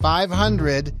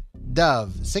 610-500-DOVE.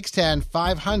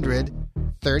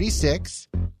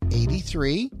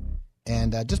 610-500-3683.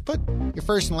 And just put your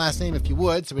first and last name if you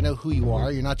would, so we know who you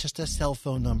are. You're not just a cell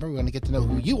phone number. We want to get to know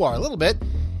who you are a little bit.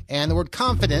 And the word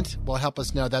confident will help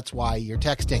us know that's why you're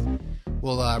texting.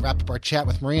 We'll wrap up our chat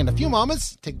with Maria in a few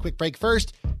moments. Take a quick break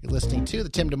first. You're listening to The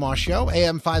Tim DeMoss Show,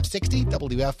 AM 560,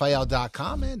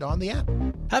 WFIL.com, and on the app.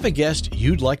 Have a guest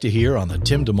you'd like to hear on The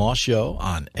Tim DeMoss Show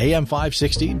on AM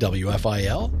 560,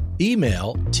 WFIL?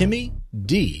 Email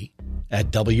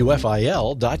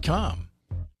timmyd@WFIL.com.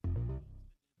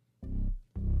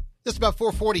 Just about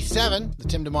 4:47, The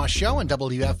Tim DeMoss Show on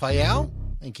WFIL.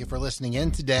 Thank you for listening in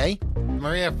today.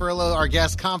 Maria Furlow, our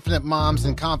guest. Confident Moms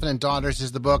and Confident Daughters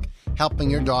is the book,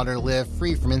 helping your daughter live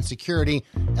free from insecurity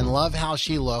and love how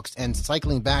she looks. And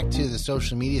cycling back to the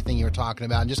social media thing you were talking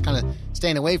about and just kind of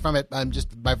staying away from it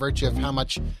just by virtue of how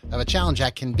much of a challenge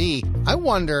that can be. I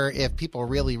wonder if people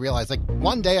really realize, like,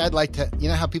 one day I'd like to, you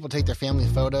know how people take their family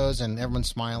photos and everyone's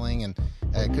smiling and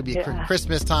it could be a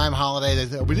Christmas time holiday.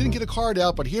 We didn't get a card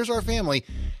out, but here's our family.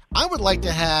 I would like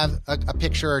to have a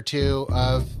picture or two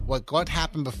of what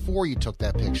happened before you took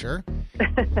that picture,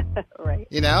 Right.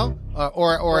 You know,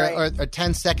 or Right. a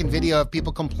 10-second video of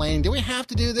people complaining. Do we have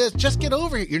to do this? Just get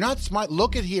over it. You're not smart.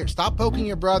 Look at here. Stop poking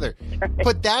your brother.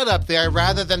 Put that up there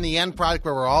rather than the end product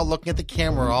where we're all looking at the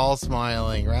camera, we're all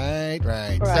smiling. Right.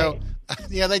 So,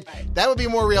 that would be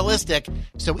more realistic.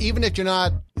 So even if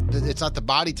it's not the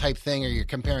body type thing, or you're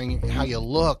comparing how you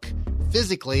look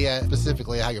physically,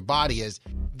 specifically how your body is,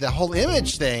 the whole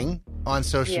image thing on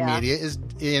social media is,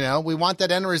 we want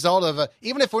that end result of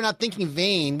even if we're not thinking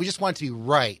vain, we just want it to be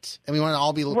right. And we want to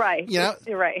all be Right.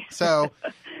 You're right. So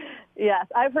Yes,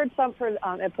 I've heard some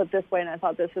it put this way, and I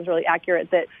thought this is really accurate,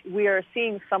 that we are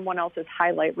seeing someone else's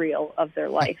highlight reel of their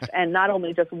life, and not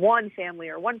only just one family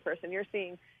or one person. You're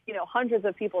seeing, hundreds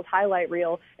of people's highlight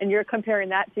reel, and you're comparing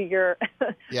that to your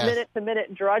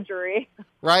minute-to-minute drudgery.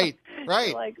 Right.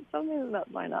 Like, something's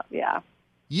not line up, yeah.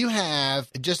 You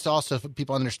have, just also so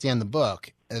people understand the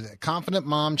book, a Confident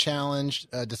Mom Challenge,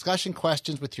 discussion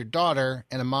questions with your daughter,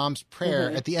 and a mom's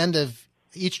prayer at the end of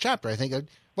each chapter, I think.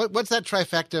 What's that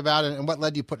trifecta about, and what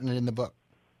led you putting it in the book?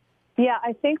 Yeah,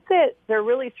 I think that there are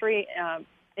really three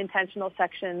intentional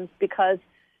sections, because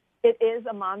it is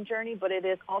a mom journey, but it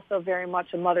is also very much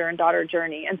a mother and daughter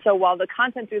journey. And so while the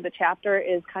content through the chapter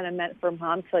is kind of meant for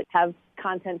moms to have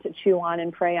content to chew on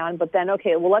and pray on, but then,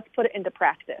 let's put it into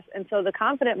practice. And so the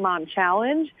Confident Mom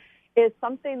Challenge is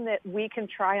something that we can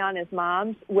try on as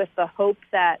moms with the hope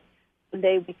that one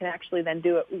day we can actually then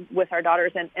do it with our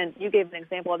daughters. And you gave an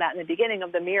example of that in the beginning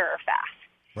of the mirror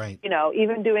fast. Right.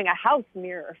 Even doing a house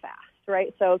mirror fast,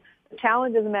 right? So the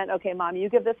challenge is meant, okay, Mom, you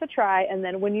give this a try, and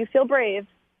then when you feel brave,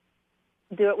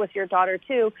 do it with your daughter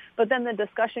too. But then the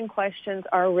discussion questions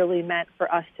are really meant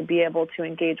for us to be able to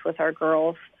engage with our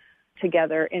girls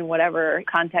together in whatever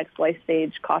context, life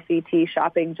stage, coffee, tea,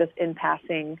 shopping, just in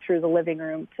passing through the living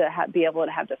room, to be able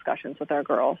to have discussions with our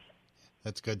girls.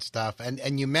 That's good stuff.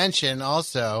 And you mentioned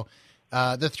also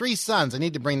the three sons. I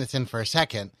need to bring this in for a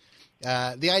second.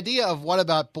 The idea of what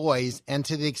about boys, and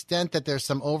to the extent that there's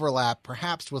some overlap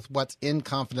perhaps with what's in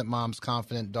Confident Moms,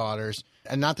 Confident Daughters,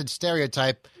 and not to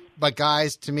stereotype, but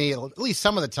guys, to me, at least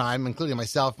some of the time, including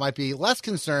myself, might be less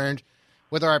concerned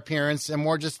with our appearance and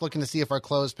more just looking to see if our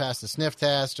clothes pass the sniff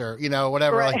test or,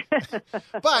 whatever. Right.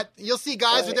 But you'll see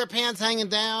guys with their pants hanging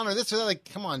down or this or that. Like,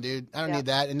 come on, dude, I don't need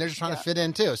that. And they're just trying to fit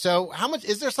in too. So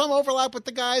is there some overlap with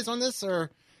the guys on this,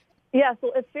 or? Yeah,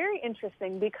 so it's very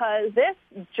interesting, because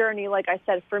this journey, like I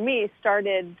said, for me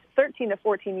started 13 to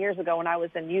 14 years ago when I was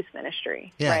in youth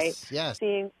ministry, right? Yes.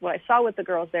 Seeing what I saw with the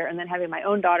girls there, and then having my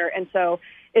own daughter. And so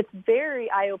it's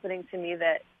very eye-opening to me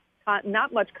that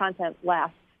not much content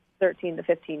lasts 13 to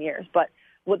 15 years, but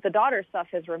with the daughter stuff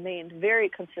has remained very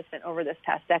consistent over this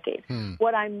past decade.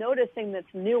 What I'm noticing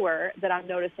that's newer, that I'm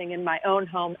noticing in my own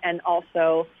home and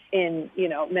also in,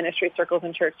 ministry circles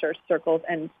and church circles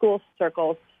and school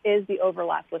circles, is the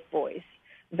overlap with boys.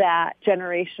 That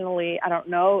generationally, I don't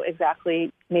know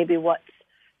exactly maybe what's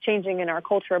changing in our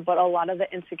culture, but a lot of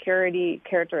the insecurity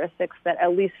characteristics that,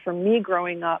 at least for me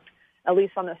growing up, at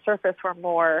least on the surface, were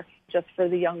more just for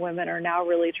the young women, are now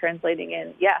really translating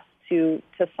in, to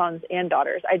sons and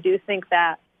daughters. I do think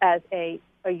that as a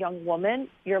young woman,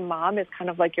 your mom is kind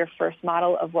of like your first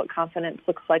model of what confidence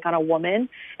looks like on a woman.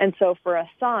 And so for a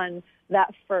son,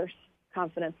 that first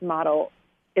confidence model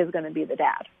is going to be the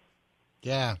dad.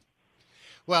 Yeah.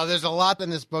 Well, there's a lot in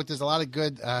this book. There's a lot of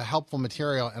good, helpful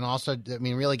material, and also,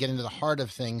 really get into the heart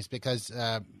of things, because,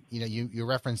 you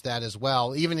referenced that as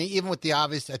well. Even with the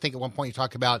obvious, I think at one point you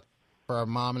talked about, for a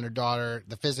mom and her daughter,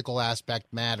 the physical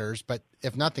aspect matters, but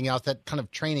if nothing else, that kind of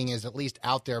training is at least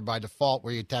out there by default,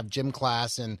 where you have gym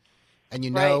class and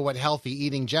what healthy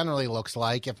eating generally looks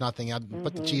like. If nothing else,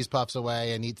 put the cheese puffs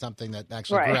away and eat something that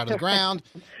actually grew out of the ground.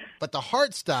 But the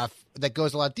heart stuff that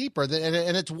goes a lot deeper, and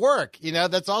it's work.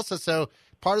 That's also so.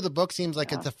 Part of the book seems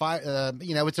like it's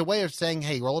it's a way of saying,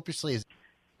 hey, roll up your sleeves.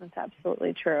 That's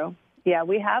absolutely true. Yeah,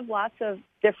 we have lots of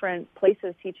different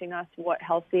places teaching us what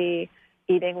healthy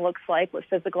eating looks like, what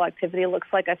physical activity looks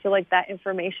like. I feel like that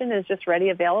information is just ready,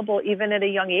 available, even at a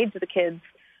young age. The kids,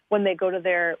 when they go to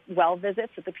their well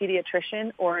visits with the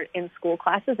pediatrician or in school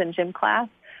classes and gym class.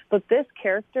 But this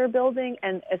character building,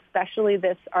 and especially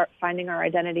this finding our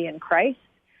identity in Christ,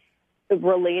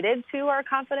 related to our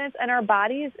confidence and our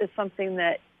bodies, is something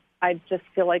that I just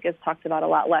feel like is talked about a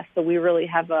lot less. So we really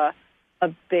have a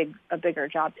bigger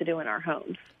job to do in our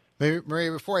homes.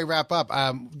 Maria, before I wrap up,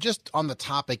 just on the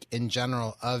topic in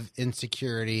general of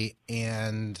insecurity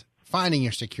and finding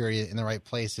your security in the right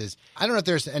places, I don't know if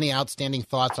there's any outstanding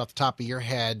thoughts off the top of your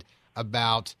head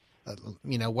about,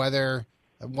 whether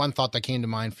one thought that came to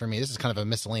mind for me, this is kind of a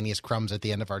miscellaneous crumbs at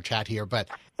the end of our chat here, but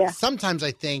sometimes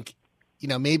I think,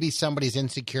 maybe somebody's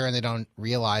insecure and they don't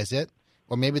realize it.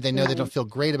 or maybe they know they don't feel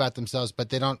great about themselves, but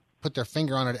they don't put their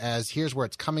finger on it as here's where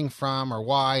it's coming from or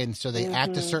why, and so they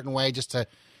act a certain way just to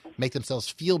make themselves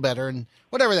feel better and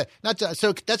whatever that.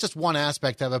 So that's just one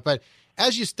aspect of it. But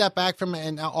as you step back from it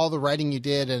and all the writing you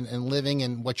did and living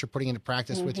and what you're putting into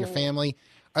practice with your family,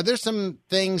 are there some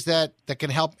things that can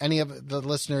help any of the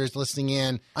listeners listening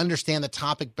in understand the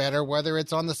topic better, whether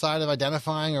it's on the side of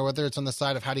identifying or whether it's on the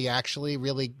side of how do you actually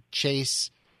really chase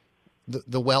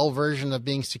the well version of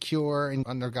being secure and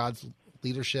under God's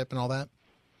leadership and all that?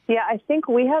 Yeah, I think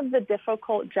we have the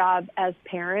difficult job as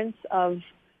parents of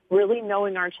really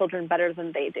knowing our children better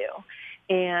than they do.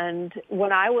 And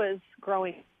when I was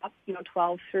growing up,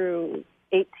 12 through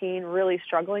 18, really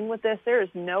struggling with this, there is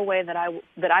no way that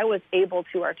I was able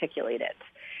to articulate it.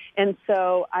 And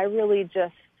so I really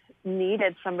just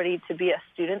needed somebody to be a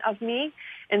student of me.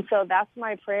 And so that's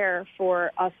my prayer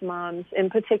for us moms, in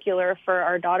particular for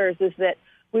our daughters, is that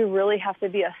we really have to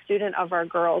be a student of our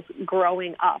girls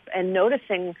growing up and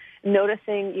noticing,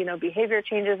 behavior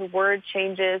changes, word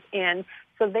changes, and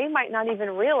so they might not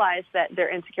even realize that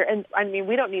they're insecure. And I mean,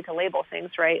 we don't need to label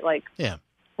things, right?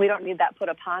 We don't need that put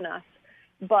upon us.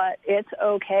 But it's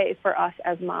okay for us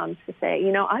as moms to say,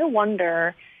 I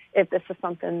wonder if this is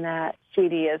something that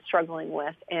Sweetie is struggling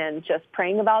with, and just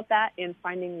praying about that and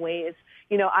finding ways.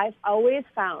 I've always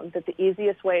found that the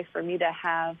easiest way for me to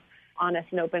have honest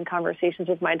and open conversations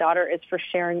with my daughter is for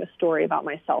sharing a story about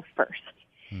myself first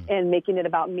and making it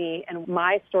about me and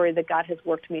my story that God has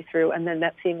worked me through, and then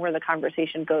that's seeing where the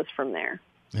conversation goes from there.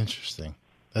 Interesting.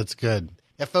 That's good.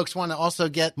 If folks want to also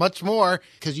get much more,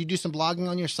 because you do some blogging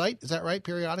on your site, is that right,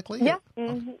 periodically? Yeah.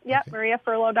 Mm-hmm. Yeah, okay.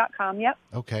 MariaFurlow.com, yep.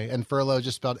 Okay, and Furlow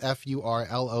just spelled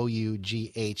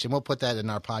Furlough, and we'll put that in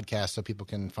our podcast so people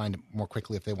can find it more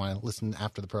quickly if they want to listen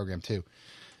after the program too.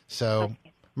 So, okay.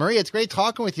 Maria, it's great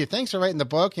talking with you. Thanks for writing the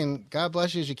book, and God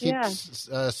bless you as you keep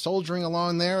soldiering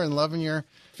along there and loving your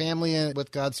family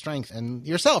with God's strength, and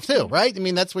yourself too, right? I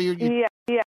mean, that's where you're...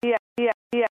 Yeah.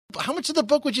 How much of the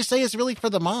book would you say is really for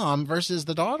the mom versus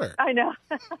the daughter? I know.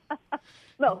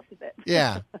 Most of it.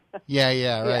 Yeah, right.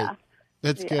 Yeah.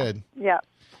 That's good. Yeah.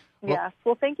 Yes.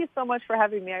 Well, thank you so much for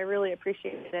having me. I really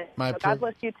appreciate it. God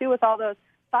bless you, too, with all those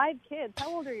 5 kids.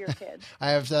 How old are your kids? I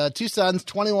have 2 sons,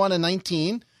 21 and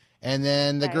 19, and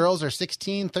then the girls are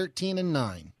 16, 13, and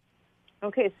 9.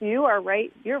 Okay, so you're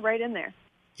right in there.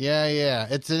 Yeah.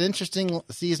 It's an interesting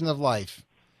season of life.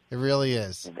 It really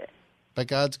is. But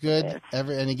God's good,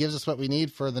 and He gives us what we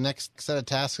need for the next set of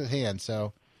tasks at hand.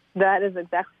 So that is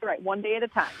exactly right. One day at a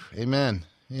time. Amen.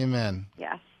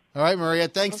 Yes. All right, Maria.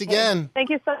 Thanks again. Thank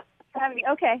you so much for having me.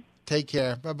 Okay. Take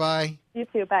care. Bye-bye. You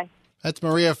too. Bye. That's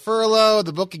Maria Furlow.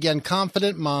 The book again,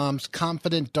 Confident Moms,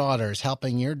 Confident Daughters,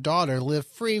 helping your daughter live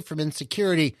free from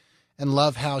insecurity and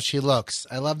love how she looks.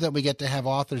 I love that we get to have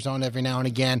authors on every now and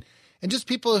again, and just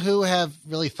people who have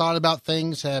really thought about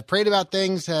things, have prayed about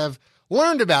things, have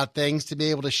learned about things to be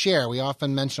able to share. We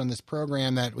often mention on this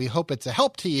program that we hope it's a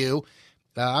help to you.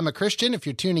 I'm a Christian. If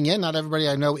you're tuning in, not everybody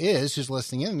I know is who's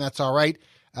listening in, and that's all right.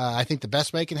 I think the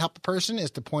best way I can help a person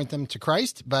is to point them to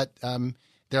Christ, but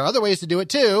there are other ways to do it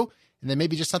too, and there may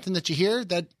be just something that you hear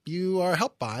that you are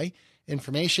helped by.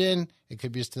 Information, it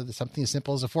could be just something as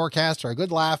simple as a forecast or a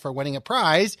good laugh or winning a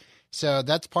prize. So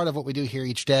that's part of what we do here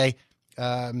each day.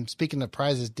 Speaking of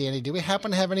prizes, Danny, do we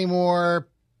happen to have any more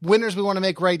winners we want to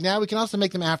make right now? We can also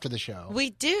make them after the show.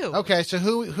 We do. Okay, so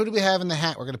who do we have in the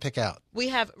hat we're going to pick out? We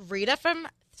have Rita from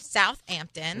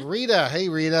Southampton. Rita. Hey,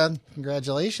 Rita.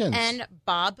 Congratulations. And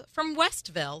Bob from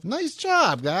Westville. Nice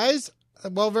job, guys.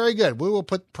 Well, very good. We will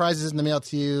put prizes in the mail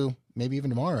to you maybe even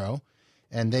tomorrow,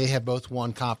 and they have both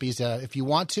won copies. If you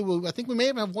want to, I think we may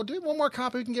have do we have one more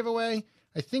copy we can give away.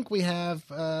 I think we have.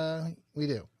 We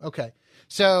do. Okay.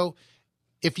 So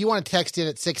if you want to text it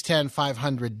at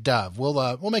 610-500-DOVE,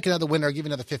 we'll make another winner. I'll give you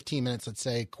another 15 minutes, let's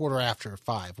say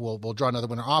 5:15. We'll draw another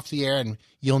winner off the air, and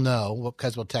you'll know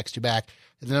because we'll text you back.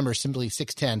 The number is simply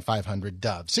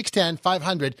 610-500-DOVE.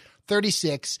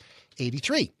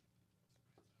 610-500-3683.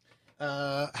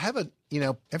 Have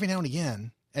every now and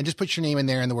again, and just put your name in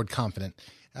there and the word confident.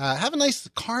 Have a nice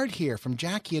card here from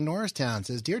Jackie in Norristown. It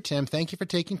says, Dear Tim, thank you for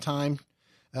taking time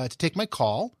to take my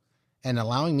call and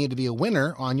allowing me to be a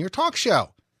winner on your talk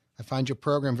show. I find your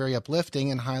program very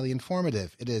uplifting and highly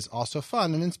informative. It is also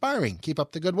fun and inspiring. Keep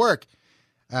up the good work.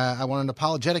 I want an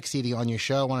apologetic CD on your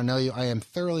show. I want to know you. I am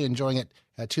thoroughly enjoying it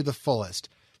to the fullest.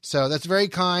 So that's very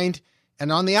kind.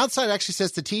 And on the outside, it actually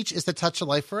says to teach is to touch a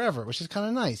life forever, which is kind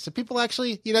of nice. So people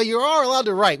actually, you are allowed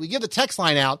to write. We give the text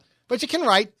line out, but you can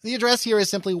write. The address here is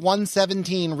simply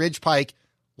 117 Ridge Pike,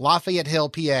 Lafayette Hill,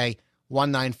 PA,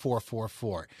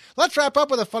 19444. Let's wrap up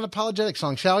with a fun apologetic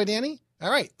song, shall we, Danny? All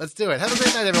right, let's do it. Have a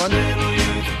great night, everyone.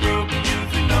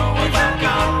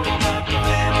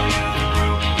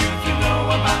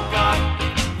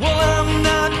 Well, I'm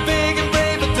not big and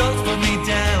brave, adults put me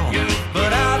down.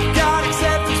 But I've got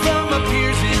acceptance from my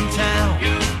peers in town.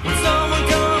 When someone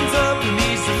comes up to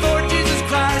me, say, Lord Jesus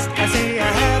Christ, I say, I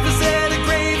have a set of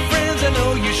great friends I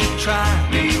know you should try.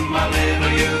 Me, my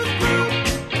little youth group.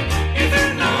 If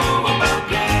you know about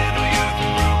little youth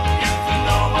group, if you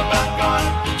know about God.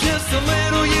 Just a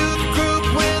little youth group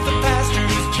with a pastor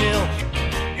who's chill.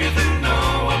 If you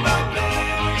know about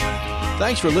little youth.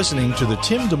 Thanks for listening to the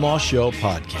Tim DeMoss Show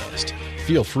podcast.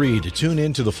 Feel free to tune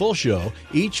in to the full show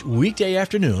each weekday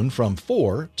afternoon from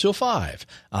 4 till 5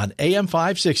 on AM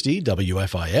 560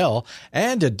 WFIL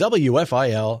and at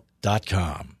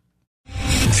WFIL.com.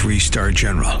 3-star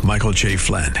General Michael J.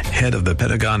 Flynn, head of the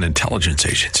Pentagon Intelligence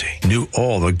Agency, knew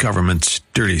all the government's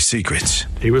dirty secrets.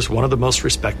 He was one of the most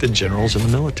respected generals in the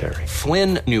military.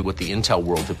 Flynn knew what the intel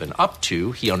world had been up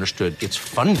to. He understood its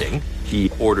funding. He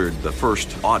ordered the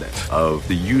first audit of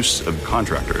the use of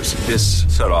contractors. This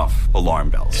set off alarm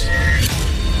bells.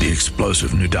 The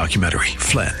explosive new documentary,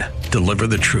 Flynn, Deliver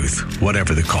the Truth,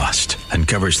 Whatever the Cost,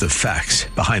 uncovers the facts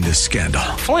behind this scandal.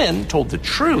 Flynn told the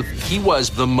truth. He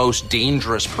was the most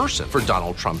dangerous person for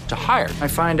Donald Trump to hire. I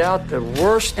find out the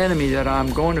worst enemy that I'm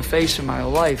going to face in my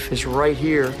life is right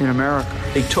here in America.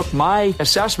 They took my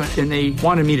assessment and they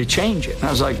wanted me to change it. And I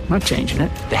was like, I'm not changing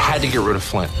it. They had to get rid of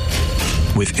Flynn.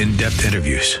 With in-depth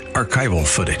interviews, archival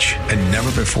footage, and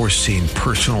never-before-seen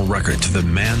personal records of the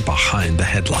man behind the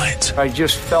headlines. I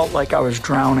just felt like I was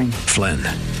drowning. Flynn,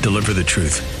 Deliver the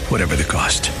Truth, Whatever the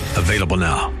Cost. Available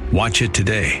now. Watch it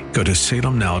today. Go to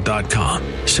salemnow.com.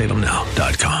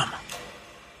 salemnow.com.